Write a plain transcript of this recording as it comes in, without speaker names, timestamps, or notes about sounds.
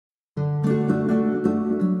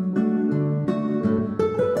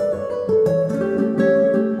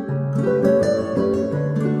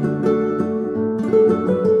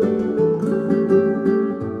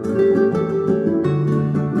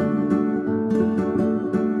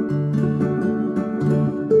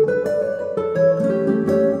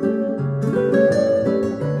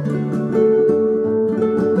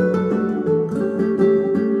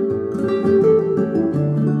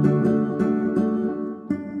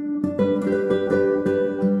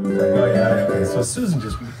So Susan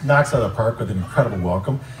just knocks out of the park with an incredible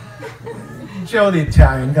welcome. Joe the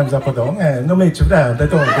Italian comes up with the, no mate you down, they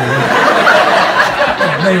don't do it.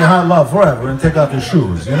 Maybe hot love forever and take off your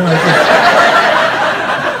shoes, you know?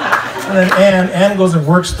 And then Ann goes and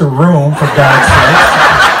works the room, for God's sake.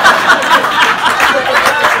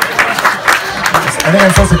 I think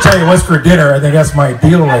I'm supposed to tell you what's for dinner. I think that's my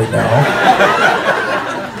deal right now.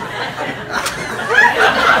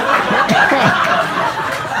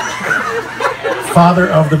 Father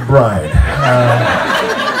of the bride.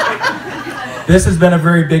 This has been a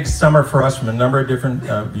very big summer for us from a number of different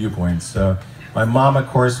viewpoints. My mom, of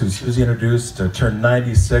course, who Susie introduced, turned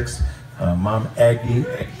 96. Mom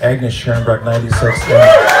Agnes Scharenbroich, 96.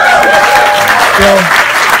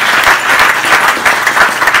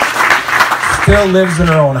 Still lives in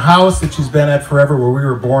her own house that she's been at forever, where we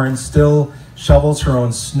were born. Still shovels her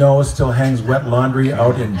own snow. Still hangs wet laundry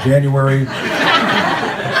out in January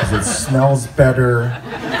because it smells better.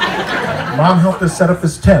 Mom helped us set up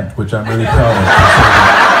this tent, which I'm really proud of.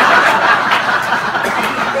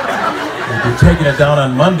 We'll be taking it down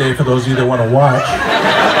on Monday for those of you that want to watch.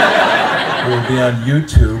 It will be on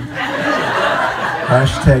YouTube.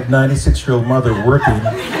 Hashtag 96-year-old mother working.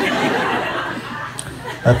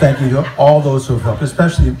 Thank you to all those who have helped,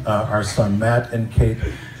 especially our son Matt and Kate,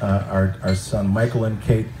 our son Michael and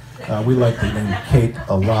Kate. We like the name Kate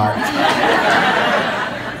a lot.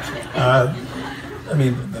 I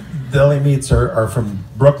mean, the LA Meets are from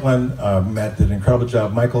Brooklyn. Matt did an incredible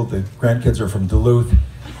job. Michael, the grandkids are from Duluth.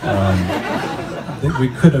 We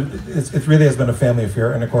could have, it really has been a family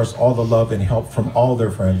affair, and of course all the love and help from all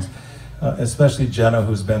their friends, especially Jenna,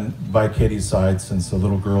 who's been by Katie's side since the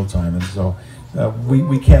little girl time. And so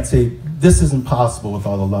we can't say this isn't possible with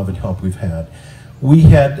all the love and help we've had. We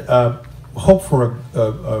had hoped for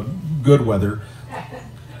a good weather,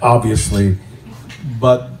 obviously,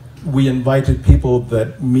 but we invited people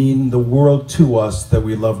that mean the world to us, that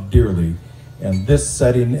we love dearly. And this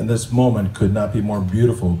setting and this moment could not be more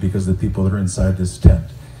beautiful because of the people that are inside this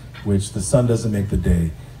tent, which the sun doesn't make the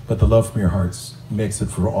day, but the love from your hearts makes it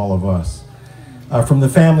for all of us. From the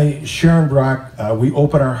family Scharenbroich, we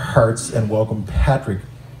open our hearts and welcome Patrick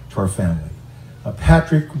to our family.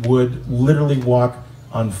 Patrick would literally walk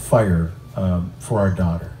on fire for our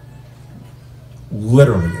daughter.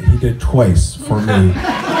 Literally, he did twice for me.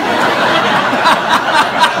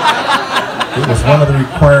 It was one of the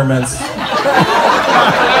requirements.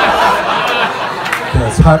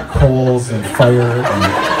 It's hot coals and fire. And,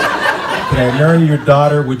 can I marry your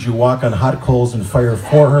daughter? Would you walk on hot coals and fire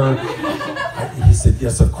for her? He said,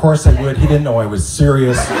 yes, of course I would. He didn't know I was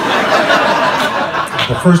serious.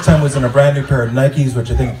 The first time was in a brand new pair of Nikes,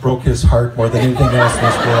 which I think broke his heart more than anything else in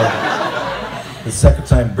this world. The second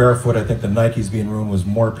time barefoot, I think the Nikes being ruined was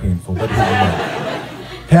more painful, but he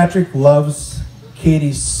didn't. Patrick loves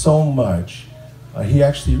Katie so much, he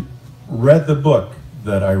actually read the book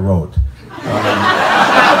that I wrote.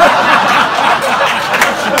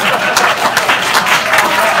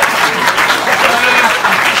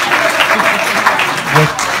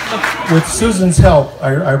 With Susan's help,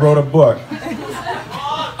 I wrote a book.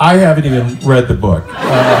 I haven't even read the book.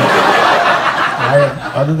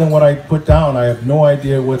 Other than what I put down, I have no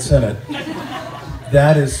idea what's in it.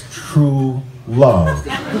 That is true love. Do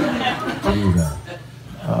that.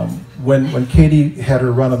 When Katie had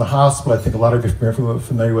her run in the hospital, I think a lot of you are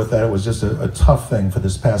familiar with that. It was just a tough thing for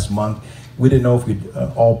this past month. We didn't know if we'd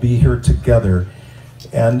all be here together.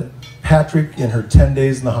 And Patrick, in her 10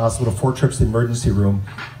 days in the hospital, 4 trips to the emergency room,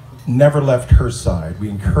 never left her side. We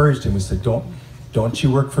encouraged him. We said, don't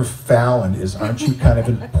you work for Fallon? Aren't you kind of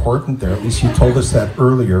important there? At least you told us that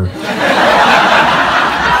earlier.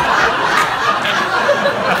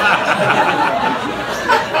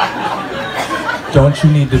 Don't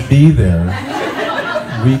you need to be there?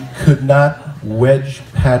 We could not wedge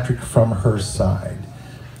Patrick from her side.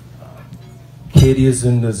 Katie is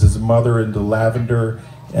his mother into lavender,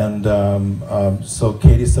 and so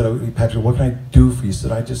Katie said, oh, Patrick, what can I do for you? He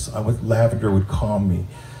said, lavender would calm me.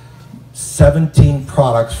 17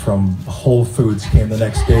 products from Whole Foods came the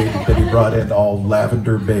next day that he brought in, all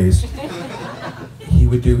lavender based. He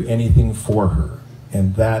would do anything for her,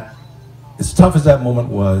 and that, as tough as that moment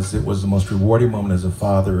was, it was the most rewarding moment as a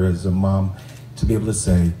father, as a mom, to be able to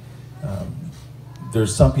say,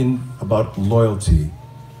 there's something about loyalty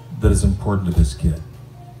that is important to this kid.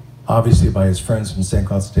 Obviously by his friends from St.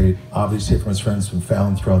 Cloud State, obviously from his friends from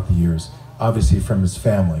Fallon throughout the years, obviously from his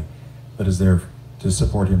family that is there to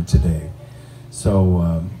support him today.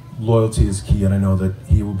 So loyalty is key, and I know that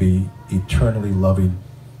he will be eternally loving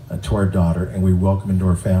to our daughter, and we welcome him into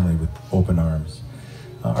our family with open arms.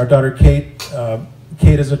 Our daughter Kate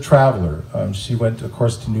Kate is a traveler. She went, of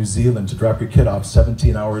course, to New Zealand to drop your kid off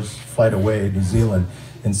 17 hours flight away, New Zealand,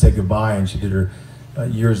 and say goodbye. And she did her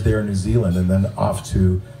years there in New Zealand, and then off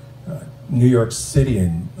to New York City,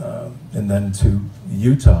 and then to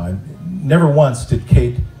Utah. And never once did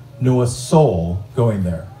Kate know a soul going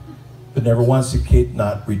there, but never once did Kate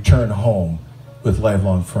not return home with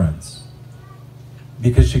lifelong friends.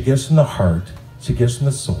 Because she gives from the heart, she gives from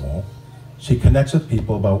the soul, she connects with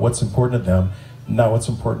people about what's important to them, not what's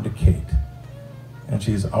important to Kate. And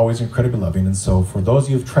she's always incredibly loving. And so for those of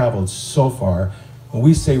you who've traveled so far, when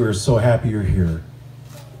we say we're so happy you're here,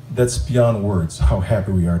 that's beyond words how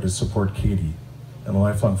happy we are to support Katie and the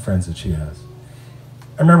lifelong friends that she has.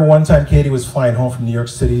 I remember one time Katie was flying home from New York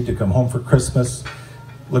City to come home for Christmas.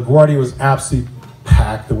 LaGuardia was absolutely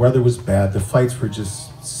packed, the weather was bad, the flights were just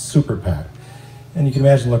super packed. And you can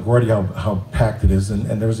imagine LaGuardia how packed it is.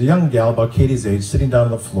 And there was a young gal about Katie's age sitting down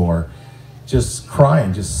on the floor, just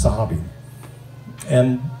crying, just sobbing.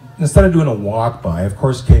 And instead of doing a walk by, of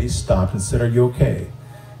course, Katie stopped and said, "Are you okay?"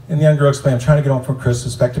 And the young girl explained, "I'm trying to get home from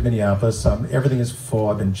Christmas back to Minneapolis. Everything is full.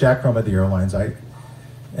 I've been jacked around by the airlines."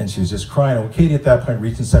 And she was just crying. And Katie at that point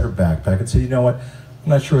reached inside her backpack and said, "You know what? I'm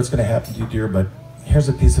not sure what's going to happen to you, dear, but here's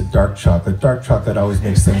a piece of dark chocolate. Dark chocolate always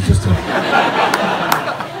makes things just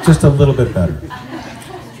a little bit better."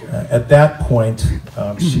 At that point,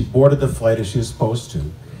 she boarded the flight as she was supposed to.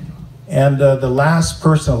 And the last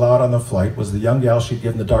person allowed on the flight was the young gal she'd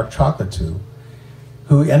given the dark chocolate to,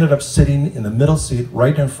 who ended up sitting in the middle seat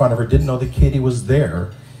right in front of her, didn't know that Katie was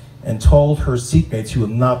there, and told her seatmates, "You will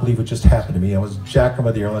not believe what just happened to me. I was jacked from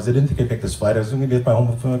the airlines. I didn't think I'd make this flight. I was going to get my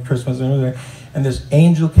home for Christmas and everything." And this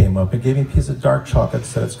angel came up and gave me a piece of dark chocolate and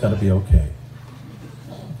said, "It's going to be okay."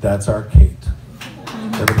 That's our Kate.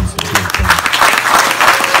 Everything's going to be okay.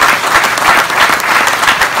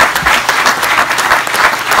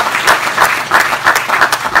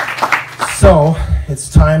 So it's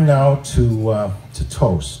time now to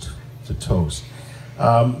toast.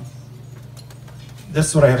 This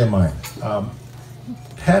is what I have in mind.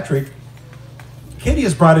 Patrick, Katie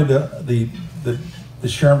has brought into the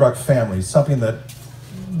Scharenbroich family something that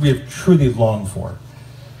we have truly longed for,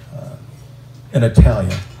 an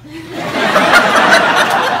Italian.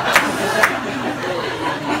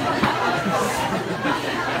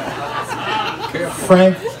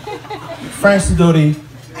 Frank Sidoti,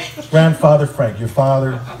 grandfather Frank, your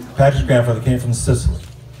father, Patrick's grandfather, came from Sicily.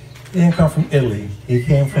 He didn't come from Italy, he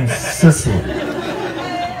came from Sicily.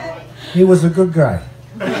 He was a good guy,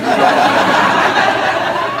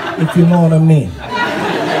 if you know what I mean.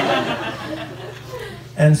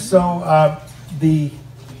 And so the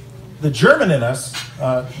German in us,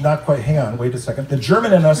 not quite, hang on, wait a second. The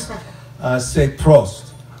German in us say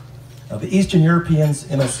Prost. The Eastern Europeans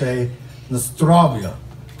in us say Nostrovia.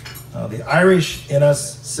 The Irish in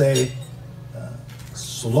us say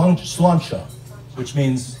Slancha, which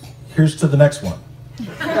means here's to the next one.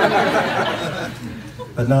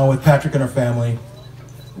 But now with Patrick and our family,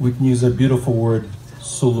 we can use a beautiful word,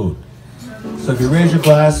 salute. So if you raise your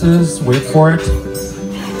glasses, wait for it.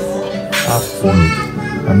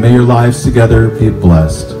 And may your lives together be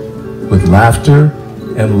blessed with laughter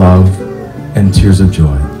and love and tears of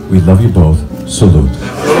joy. We love you both. Salute.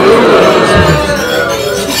 Salute.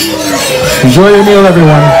 Enjoy your meal,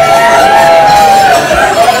 everyone.